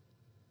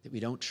 that we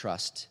don't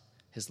trust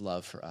his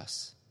love for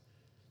us,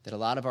 that a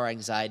lot of our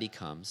anxiety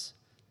comes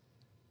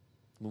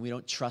when we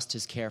don't trust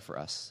his care for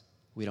us.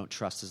 We don't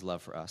trust his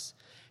love for us.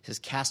 He says,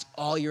 cast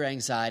all your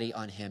anxiety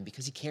on him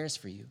because he cares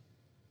for you.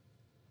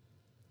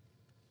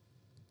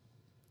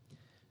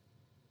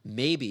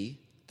 Maybe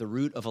the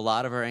root of a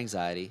lot of our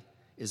anxiety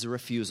is a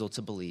refusal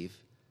to believe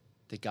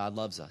that God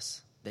loves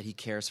us, that he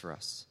cares for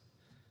us.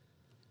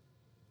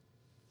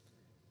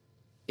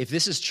 If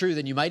this is true,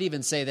 then you might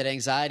even say that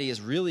anxiety is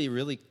really,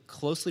 really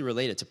closely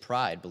related to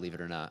pride, believe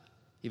it or not,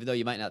 even though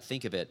you might not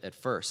think of it at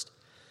first.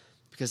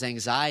 Because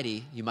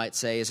anxiety, you might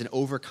say, is an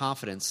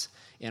overconfidence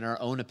in our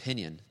own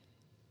opinion.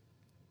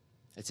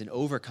 It's an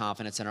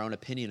overconfidence in our own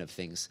opinion of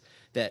things,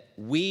 that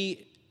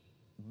we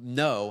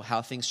know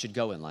how things should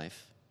go in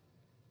life.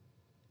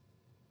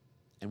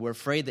 And we're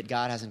afraid that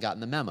God hasn't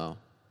gotten the memo.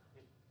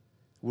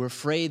 We're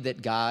afraid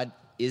that God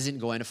isn't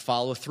going to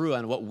follow through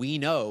on what we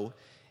know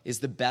is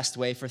the best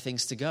way for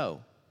things to go.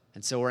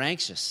 And so we're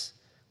anxious.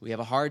 We have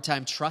a hard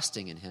time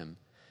trusting in him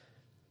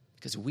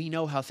because we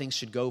know how things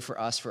should go for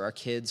us, for our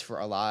kids, for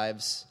our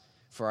lives,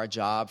 for our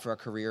job, for our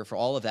career, for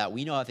all of that.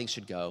 We know how things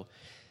should go.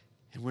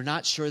 And we're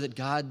not sure that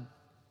God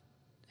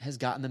has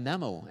gotten the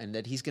memo and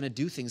that he's going to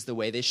do things the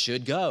way they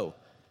should go.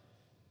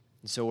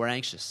 And so we're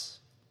anxious.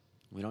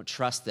 We don't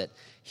trust that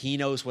he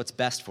knows what's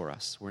best for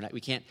us. We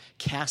can't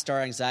cast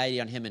our anxiety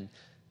on him and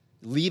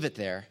leave it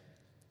there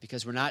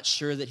because we're not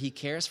sure that he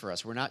cares for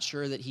us. We're not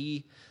sure that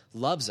he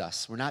loves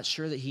us. We're not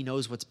sure that he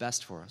knows what's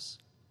best for us.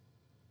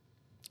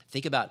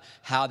 Think about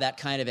how that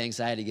kind of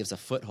anxiety gives a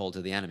foothold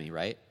to the enemy,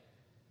 right?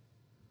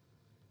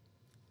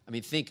 I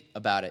mean, think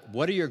about it.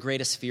 What are your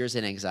greatest fears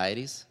and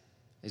anxieties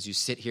as you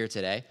sit here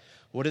today?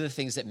 What are the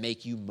things that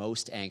make you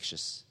most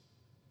anxious?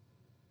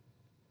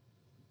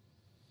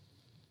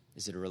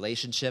 Is it a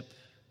relationship?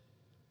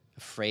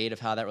 Afraid of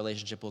how that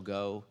relationship will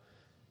go?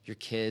 Your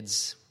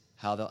kids,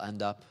 how they'll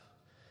end up?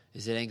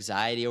 Is it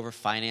anxiety over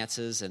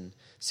finances and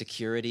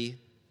security?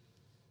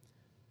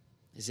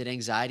 Is it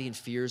anxiety and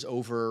fears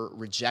over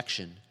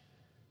rejection,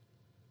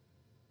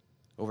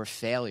 over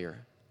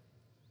failure,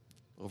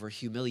 over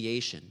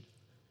humiliation?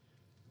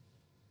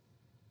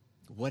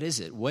 What is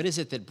it? What is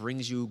it that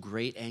brings you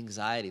great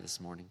anxiety this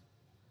morning?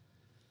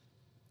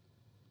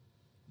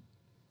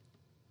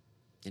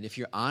 And if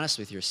you're honest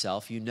with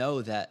yourself, you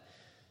know that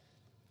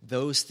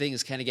those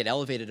things kind of get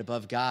elevated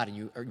above God, and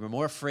you're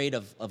more afraid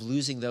of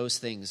losing those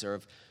things or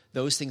of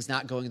those things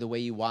not going the way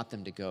you want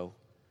them to go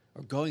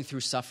or going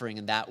through suffering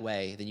in that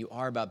way than you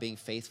are about being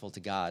faithful to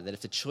God. That if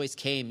the choice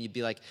came, you'd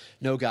be like,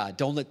 no, God,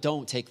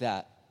 don't take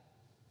that.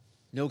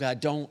 No, God,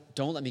 don't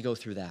let me go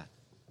through that.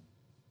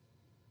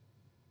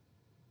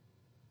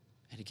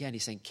 And again,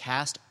 he's saying,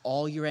 cast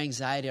all your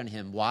anxiety on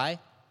him. Why?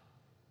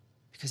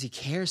 Because he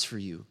cares for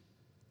you.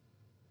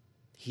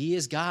 He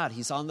is God.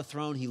 He's on the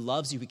throne. He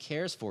loves you. He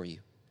cares for you.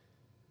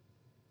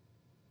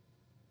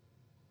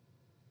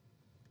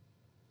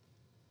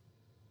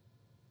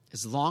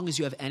 As long as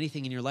you have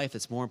anything in your life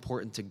that's more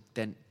important to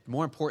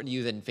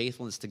you than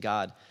faithfulness to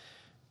God,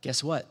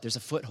 guess what? There's a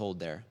foothold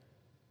there.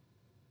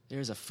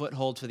 There's a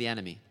foothold for the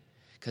enemy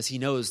because he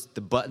knows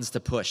the buttons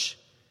to push.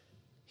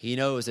 He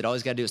knows that all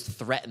he's got to do is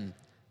threaten,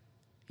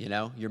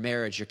 your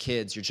marriage, your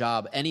kids, your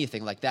job,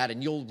 anything like that,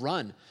 and you'll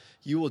run.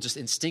 You will just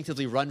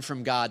instinctively run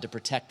from God to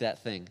protect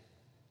that thing.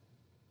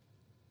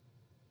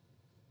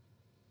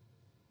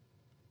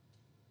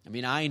 I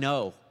mean, I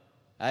know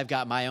I've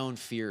got my own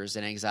fears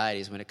and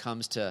anxieties when it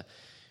comes to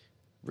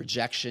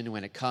rejection,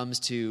 when it comes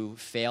to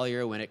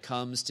failure, when it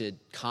comes to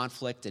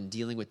conflict and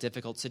dealing with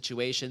difficult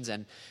situations.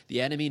 And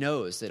the enemy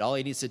knows that all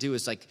he needs to do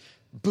is like,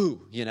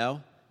 boo,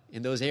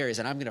 in those areas,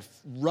 and I'm going to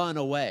run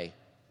away.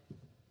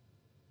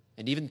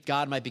 And even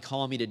God might be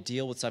calling me to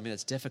deal with something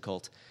that's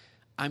difficult.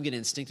 I'm going to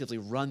instinctively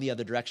run the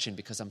other direction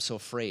because I'm so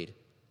afraid.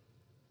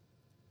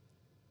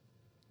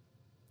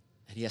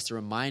 And he has to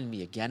remind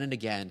me again and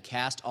again,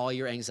 cast all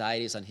your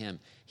anxieties on him.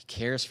 He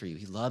cares for you.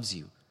 He loves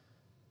you.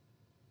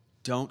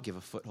 Don't give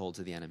a foothold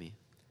to the enemy.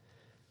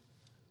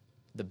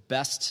 The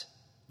best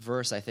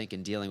verse, I think,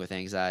 in dealing with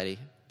anxiety,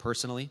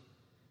 personally,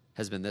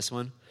 has been this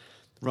one.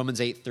 Romans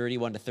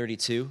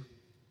 8:31-32.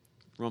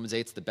 Romans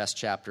 8 is the best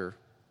chapter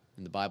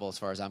in the Bible as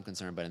far as I'm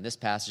concerned, but in this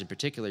passage in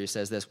particular, he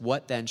says this: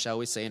 what then shall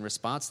we say in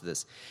response to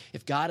this?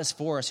 If God is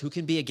for us, who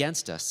can be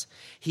against us?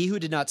 He who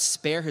did not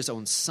spare his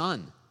own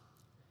son,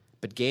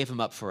 but gave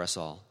him up for us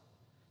all,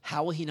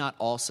 how will he not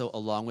also,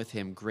 along with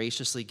him,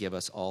 graciously give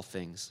us all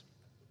things?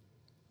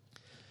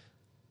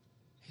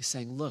 He's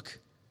saying, look,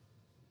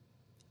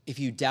 if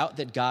you doubt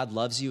that God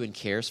loves you and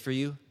cares for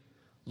you,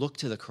 look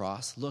to the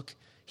cross. Look,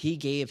 he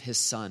gave his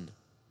son,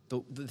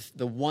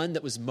 the one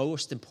that was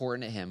most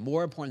important to him,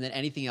 more important than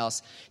anything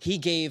else. He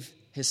gave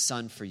his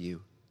son for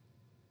you.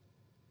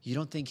 You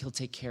don't think he'll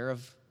take care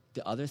of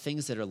the other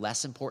things that are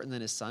less important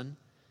than his son?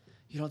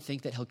 You don't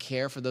think that he'll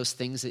care for those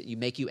things that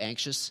make you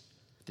anxious,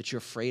 that you're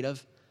afraid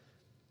of?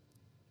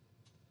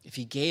 If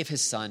he gave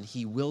his son,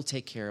 he will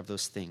take care of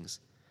those things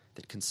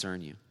that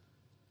concern you.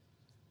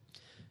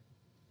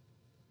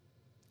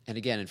 And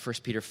again, in 1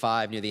 Peter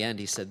 5, near the end,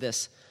 he said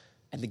this: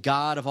 and the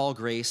God of all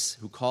grace,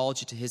 who called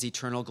you to his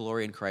eternal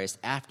glory in Christ,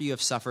 after you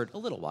have suffered a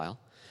little while,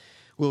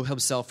 will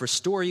himself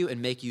restore you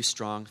and make you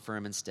strong,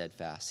 firm, and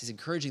steadfast. He's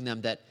encouraging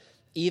them that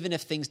even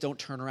if things don't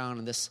turn around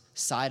on this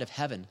side of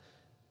heaven,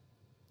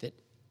 that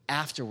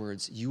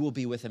afterwards you will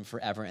be with him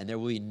forever, and there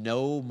will be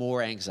no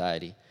more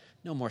anxiety,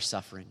 no more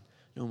suffering,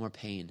 no more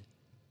pain.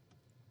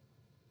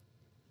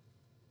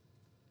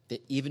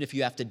 That even if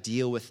you have to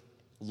deal with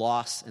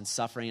loss and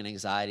suffering and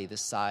anxiety this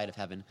side of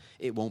heaven,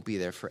 it won't be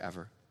there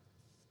forever.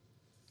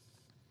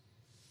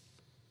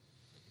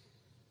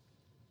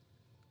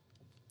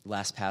 The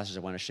last passage I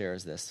want to share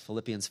is this: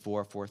 Philippians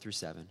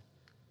 4:4-7.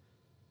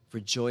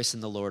 Rejoice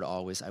in the Lord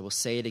always. I will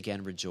say it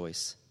again,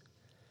 rejoice.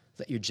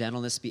 Let your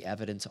gentleness be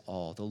evident to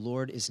all. The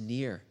Lord is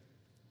near.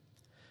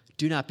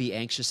 Do not be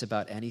anxious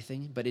about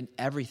anything, but in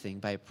everything,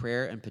 by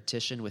prayer and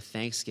petition with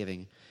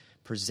thanksgiving,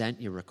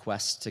 present your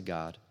requests to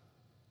God.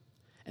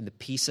 And the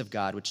peace of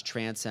God, which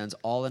transcends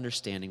all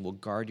understanding, will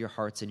guard your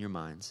hearts and your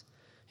minds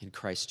in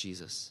Christ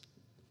Jesus.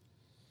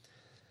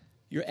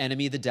 Your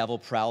enemy, the devil,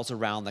 prowls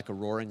around like a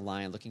roaring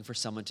lion looking for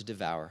someone to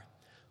devour.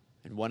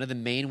 And one of the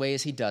main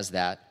ways he does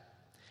that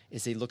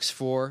is he looks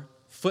for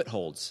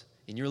footholds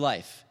in your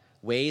life,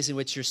 ways in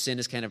which your sin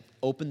has kind of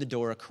opened the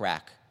door a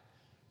crack.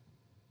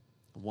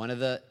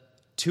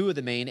 Two of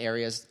the main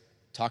areas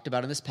talked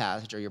about in this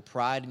passage are your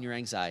pride and your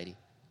anxiety.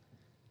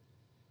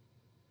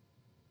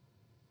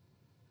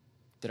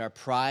 That our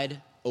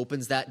pride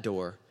opens that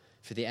door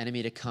for the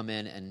enemy to come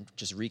in and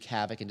just wreak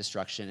havoc and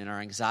destruction. And our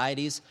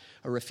anxieties,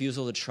 a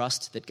refusal to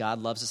trust that God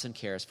loves us and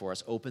cares for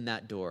us, open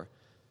that door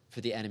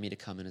for the enemy to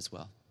come in as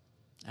well.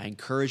 I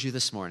encourage you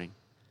this morning,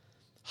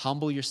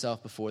 humble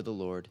yourself before the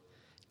Lord,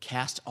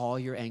 cast all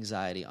your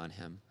anxiety on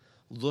him,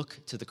 look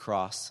to the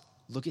cross,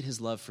 look at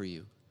his love for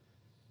you,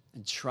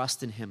 and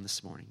trust in him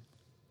this morning.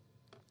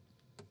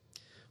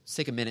 Let's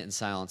take a minute in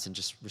silence and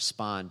just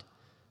respond.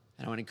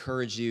 And I want to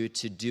encourage you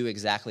to do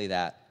exactly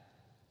that,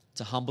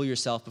 to humble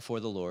yourself before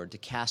the Lord, to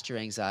cast your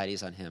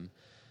anxieties on him,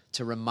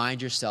 to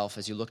remind yourself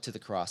as you look to the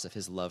cross of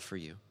his love for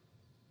you.